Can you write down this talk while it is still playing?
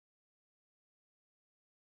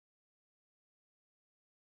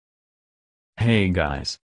Hey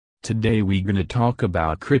guys. Today we gonna talk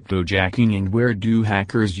about cryptojacking and where do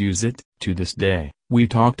hackers use it. To this day, we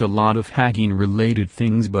talked a lot of hacking related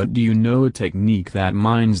things, but do you know a technique that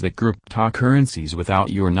mines the cryptocurrencies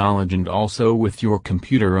without your knowledge and also with your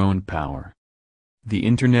computer own power? The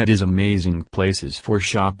internet is amazing places for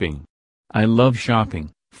shopping. I love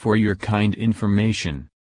shopping, for your kind information.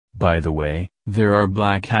 By the way, there are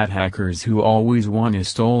black hat hackers who always want to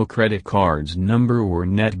steal credit cards number or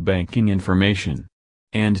net banking information.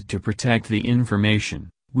 And to protect the information,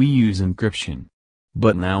 we use encryption.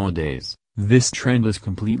 But nowadays, this trend has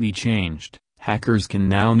completely changed. Hackers can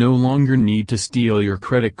now no longer need to steal your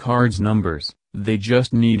credit card's numbers, they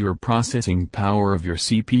just need your processing power of your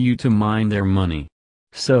CPU to mine their money.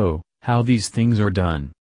 So, how these things are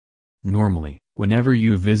done? Normally, whenever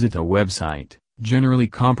you visit a website, generally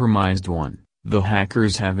compromised one, the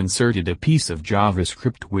hackers have inserted a piece of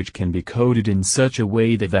JavaScript which can be coded in such a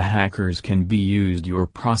way that the hackers can be used your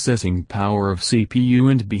processing power of CPU,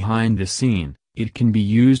 and behind the scene, it can be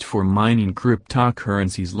used for mining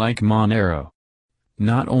cryptocurrencies like Monero.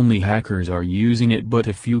 Not only hackers are using it, but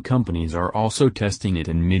a few companies are also testing it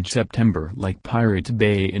in mid-September like Pirate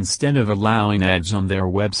Bay, instead of allowing ads on their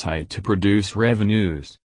website to produce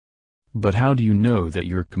revenues. But how do you know that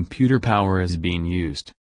your computer power is being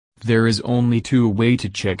used? There is only two ways to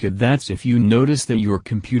check it. That's if you notice that your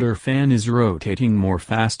computer fan is rotating more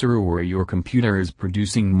faster or your computer is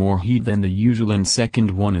producing more heat than the usual, and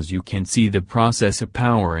second one is you can see the processor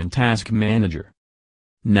power in Task Manager.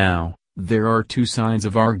 Now, there are two sides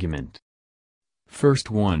of argument.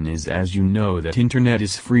 First one is, as you know, that internet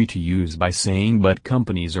is free to use by saying, but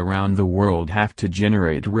companies around the world have to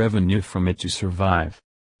generate revenue from it to survive.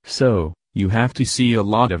 So, you have to see a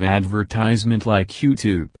lot of advertisement like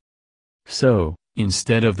YouTube. So,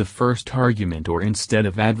 instead of the first argument or instead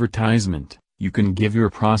of advertisement, you can give your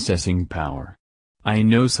processing power. I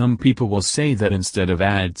know some people will say that instead of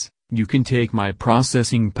ads, you can take my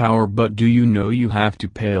processing power, but do you know you have to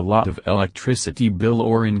pay a lot of electricity bill,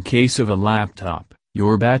 or in case of a laptop,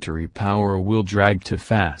 your battery power will drag too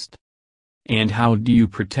fast. And how do you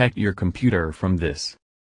protect your computer from this?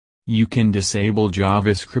 You can disable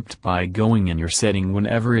JavaScript by going in your setting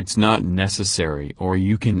whenever it's not necessary, or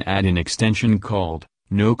you can add an extension called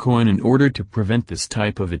nocoin in order to prevent this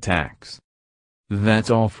type of attacks.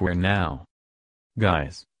 That's all for now.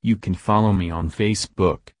 Guys, you can follow me on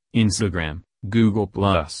Facebook, Instagram, Google+.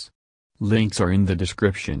 Links are in the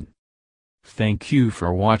description. Thank you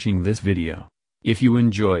for watching this video. If you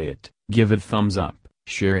enjoy it, give it thumbs up,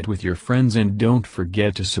 share it with your friends, and don't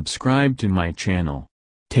forget to subscribe to my channel.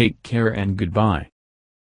 Take care and goodbye.